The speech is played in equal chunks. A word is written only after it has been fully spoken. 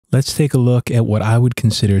Let's take a look at what I would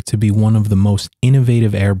consider to be one of the most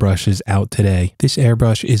innovative airbrushes out today. This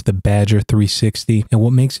airbrush is the Badger 360, and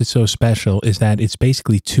what makes it so special is that it's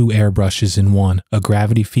basically two airbrushes in one, a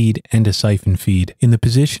gravity feed and a siphon feed. In the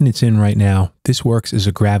position it's in right now, this works as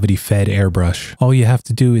a gravity-fed airbrush. All you have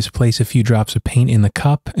to do is place a few drops of paint in the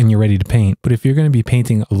cup and you're ready to paint. But if you're going to be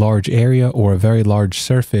painting a large area or a very large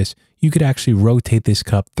surface, you could actually rotate this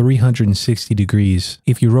cup 360 degrees.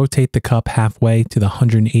 If you rotate the cup halfway to the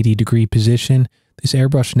 180 degree position, this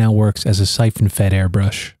airbrush now works as a siphon-fed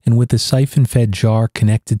airbrush. And with the siphon-fed jar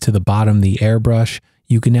connected to the bottom of the airbrush,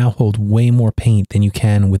 you can now hold way more paint than you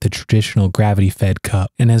can with a traditional gravity-fed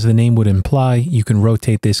cup. And as the name would imply, you can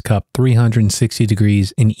rotate this cup 360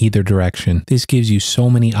 degrees in either direction. This gives you so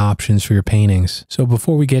many options for your paintings. So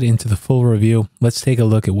before we get into the full review, let's take a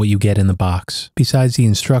look at what you get in the box. Besides the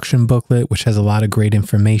instruction booklet, which has a lot of great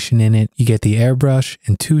information in it, you get the airbrush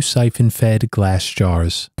and two siphon-fed glass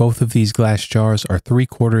jars. Both of these glass jars are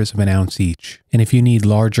 3/4 of an ounce each. And if you need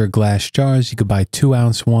larger glass jars, you could buy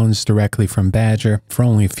 2-ounce ones directly from Badger for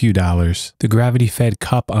only a few dollars. The gravity-fed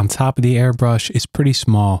cup on top of the airbrush is pretty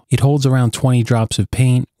small. It holds around 20 drops of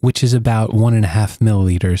paint, which is about 1.5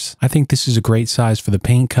 milliliters. I think this is a great size for the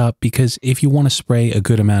paint cup because if you want to spray a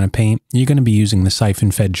good amount of paint, you're going to be using the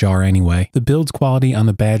siphon-fed jar anyway. The build quality on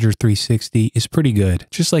the Badger 360 is pretty good.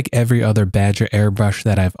 Just like every other Badger airbrush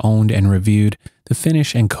that I've owned and reviewed, the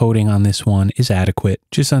finish and coating on this one is adequate.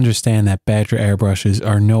 Just understand that Badger airbrushes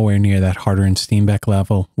are nowhere near that Harder and Steenbeck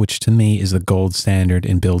level, which to me is the gold standard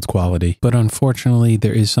in build quality. But unfortunately,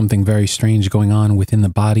 there is something very strange going on within the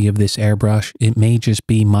body of this airbrush. It may just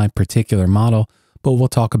be my particular model, but we'll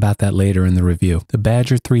talk about that later in the review. The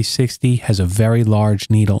Badger 360 has a very large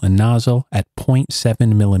needle and nozzle at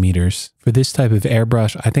 0.7 millimeters. For this type of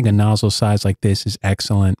airbrush, I think a nozzle size like this is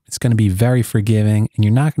excellent. It's going to be very forgiving and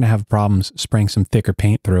you're not going to have problems spraying some thicker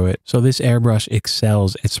paint through it. So this airbrush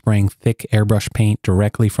excels at spraying thick airbrush paint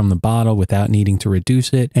directly from the bottle without needing to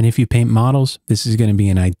reduce it. And if you paint models, this is going to be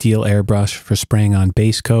an ideal airbrush for spraying on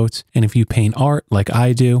base coats. And if you paint art like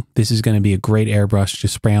I do, this is going to be a great airbrush to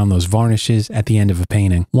spray on those varnishes at the end of a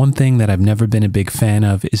painting. One thing that I've never been a big fan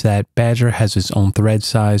of is that Badger has its own thread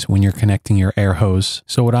size when you're connecting your air hose.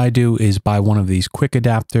 So what I do is buy one of these quick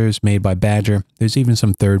adapters made by Badger. There's even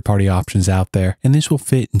some third-party options out there, and this will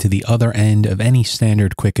fit into the other end of any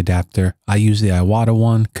standard quick adapter. I use the Iwata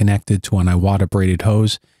one connected to an Iwata braided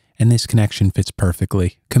hose, and this connection fits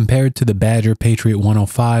perfectly. Compared to the Badger Patriot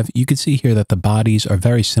 105, you can see here that the bodies are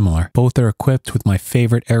very similar. Both are equipped with my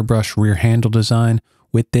favorite airbrush rear handle design.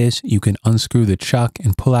 With this, you can unscrew the chuck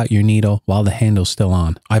and pull out your needle while the handle's still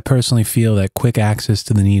on. I personally feel that quick access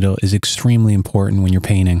to the needle is extremely important when you're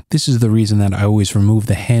painting. This is the reason that I always remove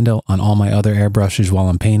the handle on all my other airbrushes while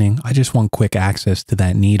I'm painting. I just want quick access to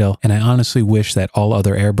that needle, and I honestly wish that all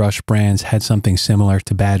other airbrush brands had something similar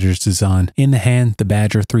to Badger's design. In the hand, the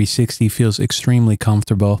Badger 360 feels extremely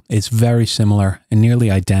comfortable. It's very similar and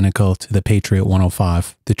nearly identical to the Patriot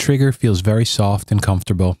 105. The trigger feels very soft and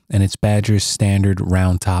comfortable, and it's Badger's standard round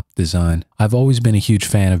top design. I've always been a huge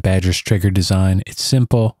fan of Badger's trigger design. It's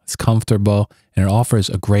simple, it's comfortable, and it offers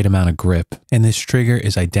a great amount of grip. And this trigger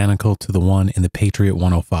is identical to the one in the Patriot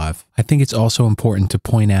 105. I think it's also important to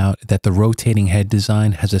point out that the rotating head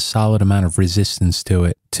design has a solid amount of resistance to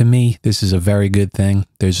it. To me, this is a very good thing.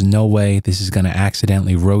 There's no way this is going to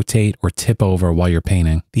accidentally rotate or tip over while you're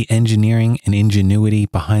painting. The engineering and ingenuity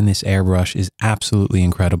behind this airbrush is absolutely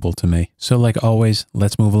incredible to me. So like always,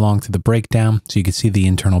 let's move along to the breakdown so you can see the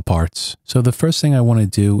internal parts. So the first thing I want to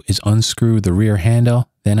do is unscrew the rear handle.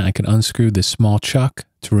 Then I can unscrew this small chuck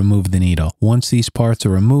to remove the needle. Once these parts are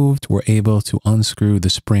removed, we're able to unscrew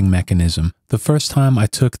the spring mechanism. The first time I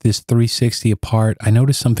took this 360 apart, I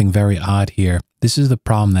noticed something very odd here. This is the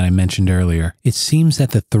problem that I mentioned earlier. It seems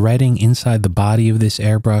that the threading inside the body of this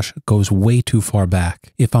airbrush goes way too far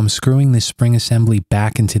back. If I'm screwing this spring assembly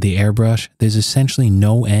back into the airbrush, there's essentially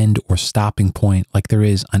no end or stopping point like there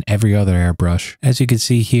is on every other airbrush. As you can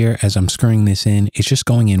see here, as I'm screwing this in, it's just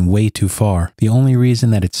going in way too far. The only reason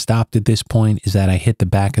that it stopped at this point is that I hit the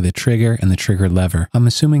back of the trigger and the trigger lever. I'm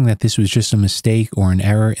assuming that this was just a mistake or an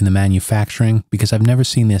error in the manufacturing because I've never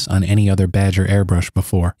seen this on any other Badger airbrush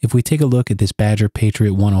before. If we take a look at this Badger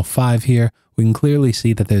Patriot 105 here, we can clearly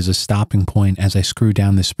see that there's a stopping point as I screw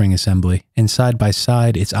down the spring assembly. And side by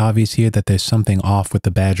side, it's obvious here that there's something off with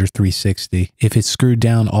the Badger 360. If it's screwed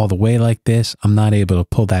down all the way like this, I'm not able to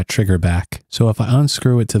pull that trigger back. So if I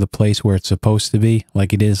unscrew it to the place where it's supposed to be,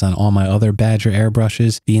 like it is on all my other Badger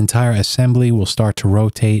airbrushes, the entire assembly will start to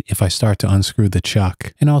rotate if I start to unscrew the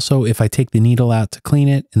chuck. And also, if I take the needle out to clean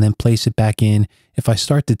it and then place it back in, If I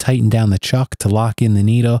start to tighten down the chuck to lock in the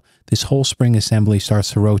needle, this whole spring assembly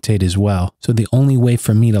starts to rotate as well. So the only way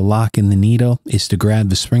for me to lock in the needle is to grab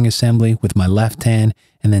the spring assembly with my left hand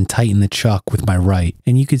and then tighten the chuck with my right.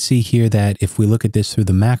 And you can see here that if we look at this through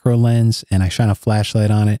the macro lens and I shine a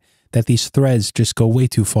flashlight on it, that these threads just go way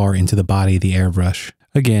too far into the body of the airbrush.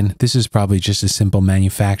 Again, this is probably just a simple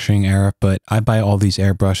manufacturing error, but I buy all these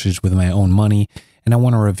airbrushes with my own money and I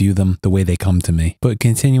want to review them the way they come to me. But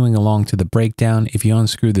continuing along to the breakdown, if you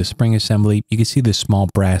unscrew the spring assembly, you can see this small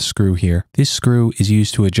brass screw here. This screw is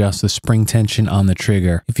used to adjust the spring tension on the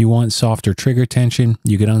trigger. If you want softer trigger tension,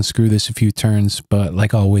 you could unscrew this a few turns, but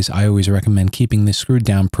like always, I always recommend keeping this screw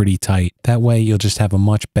down pretty tight. That way you'll just have a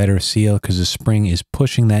much better seal because the spring is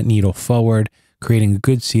pushing that needle forward, creating a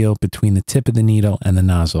good seal between the tip of the needle and the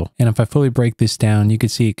nozzle. And if I fully break this down, you can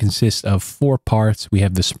see it consists of 4 parts. We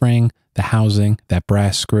have the spring, the housing, that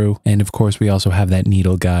brass screw, and of course we also have that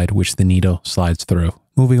needle guide which the needle slides through.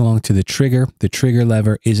 Moving along to the trigger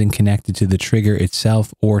lever isn't connected to the trigger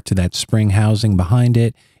itself or to that spring housing behind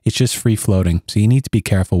it. It's just free floating, so you need to be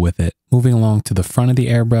careful with it. Moving along to the front of the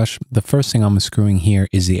airbrush, the first thing I'm unscrewing here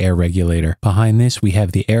is the air regulator. Behind this, we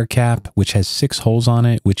have the air cap, which has 6 holes on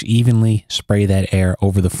it, which evenly spray that air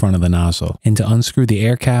over the front of the nozzle. And to unscrew the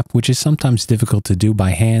air cap, which is sometimes difficult to do by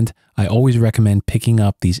hand, I always recommend picking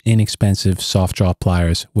up these inexpensive soft jaw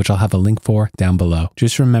pliers, which I'll have a link for down below.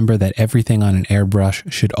 Just remember that everything on an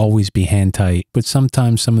airbrush should always be hand tight, but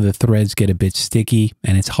sometimes some of the threads get a bit sticky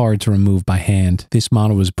and it's hard to remove by hand. This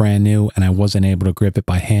model was brand new and I wasn't able to grip it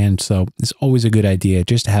by hand, so it's always a good idea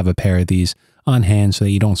just to have a pair of these on hand so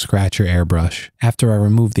that you don't scratch your airbrush. After I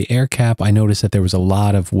removed the air cap, I noticed that there was a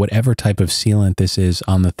lot of whatever type of sealant this is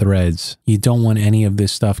on the threads. You don't want any of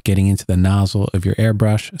this stuff getting into the nozzle of your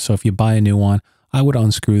airbrush, so if you buy a new one, I would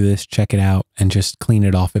unscrew this, check it out, and just clean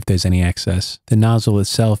it off if there's any excess. The nozzle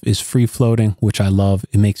itself is free floating, which I love.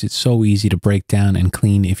 It makes it so easy to break down and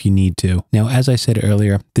clean if you need to. Now, as I said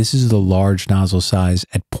earlier, this is the large nozzle size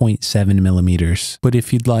at 0.7 millimeters. But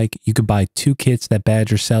if you'd like, you could buy 2 kits that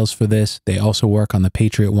Badger sells for this. They also work on the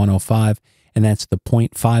Patriot 105, and that's the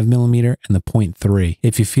 0.5 millimeter and the 0.3.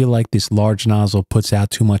 If you feel like this large nozzle puts out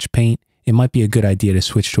too much paint, it might be a good idea to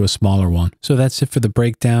switch to a smaller one. So that's it for the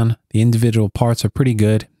breakdown. The individual parts are pretty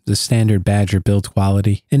good, the standard Badger build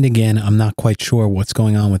quality. And again, I'm not quite sure what's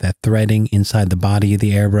going on with that threading inside the body of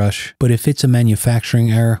the airbrush, but if it's a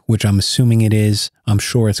manufacturing error, which I'm assuming it is, I'm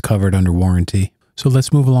sure it's covered under warranty. So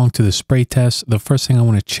let's move along to the spray test. The first thing I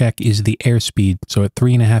want to check is the airspeed. So at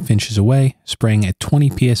 3.5 inches away, spraying at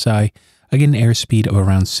 20 psi, I get an airspeed of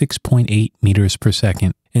around 6.8 meters per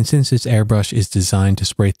second. And since this airbrush is designed to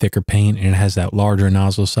spray thicker paint and it has that larger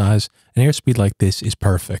nozzle size, an airspeed like this is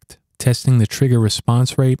perfect. Testing the trigger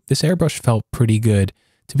response rate, this airbrush felt pretty good.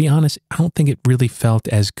 To be honest, I don't think it really felt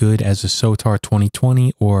as good as the Sotar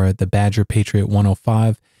 2020 or the Badger Patriot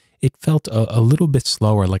 105. It felt a little bit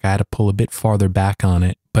slower, like I had to pull a bit farther back on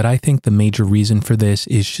it. But I think the major reason for this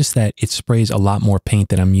is just that it sprays a lot more paint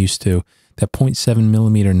than I'm used to. That 0.7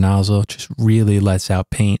 millimeter nozzle just really lets out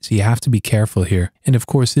paint, so you have to be careful here. And of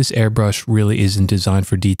course, this airbrush really isn't designed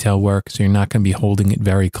for detail work, so you're not going to be holding it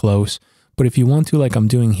very close. But if you want to, like I'm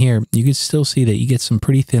doing here, you can still see that you get some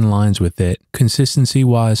pretty thin lines with it.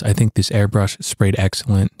 Consistency-wise, I think this airbrush sprayed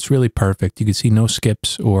excellent. It's really perfect. You can see no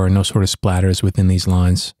skips or no sort of splatters within these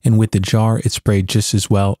lines. And with the jar, it sprayed just as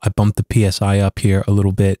well. I bumped the PSI up here a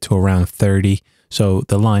little bit to around 30. So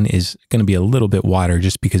the line is going to be a little bit wider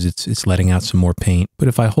just because it's letting out some more paint. But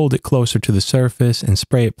if I hold it closer to the surface and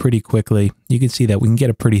spray it pretty quickly, you can see that we can get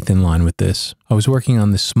a pretty thin line with this. I was working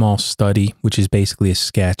on this small study, which is basically a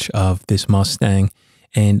sketch of this Mustang.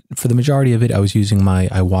 And for the majority of it, I was using my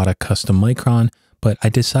Iwata Custom Micron, but I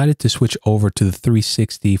decided to switch over to the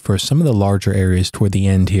 360 for some of the larger areas toward the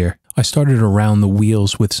end here. I started around the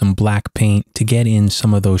wheels with some black paint to get in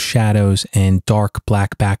some of those shadows and dark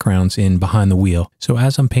black backgrounds in behind the wheel. So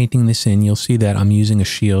as I'm painting this in, you'll see that I'm using a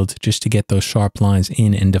shield just to get those sharp lines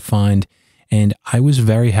in and defined. And I was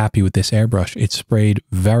very happy with this airbrush. It sprayed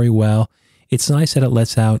very well. It's nice that it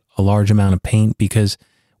lets out a large amount of paint because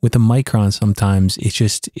with the Micron, sometimes it's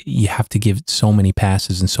just, you have to give so many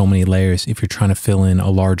passes and so many layers if you're trying to fill in a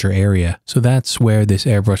larger area. So that's where this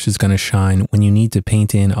airbrush is going to shine when you need to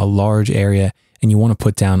paint in a large area and you want to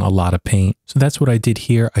put down a lot of paint. So that's what I did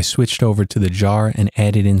here. I switched over to the jar and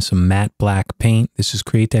added in some matte black paint. This is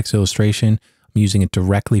Createx Illustration. I'm using it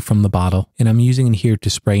directly from the bottle and I'm using it here to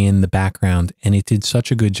spray in the background. And it did such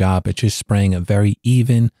a good job at just spraying a very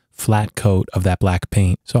even, flat coat of that black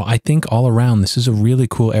paint. So I think all around this is a really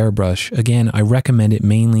cool airbrush. Again, I recommend it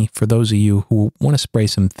mainly for those of you who want to spray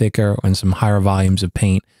some thicker and some higher volumes of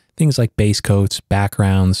paint things like base coats,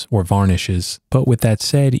 backgrounds, or varnishes. But with that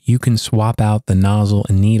said, you can swap out the nozzle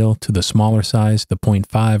and needle to the smaller size, the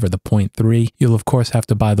 0.5 or the 0.3. You'll of course have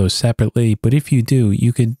to buy those separately, but if you do,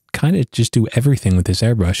 you could kind of just do everything with this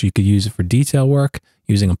airbrush. You could use it for detail work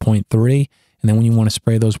using a 0.3, and then when you want to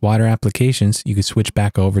spray those wider applications, you could switch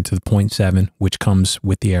back over to the 0.7, which comes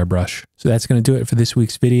with the airbrush. So that's going to do it for this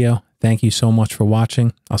week's video. Thank you so much for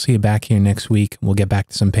watching. I'll see you back here next week. We'll get back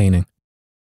to some painting.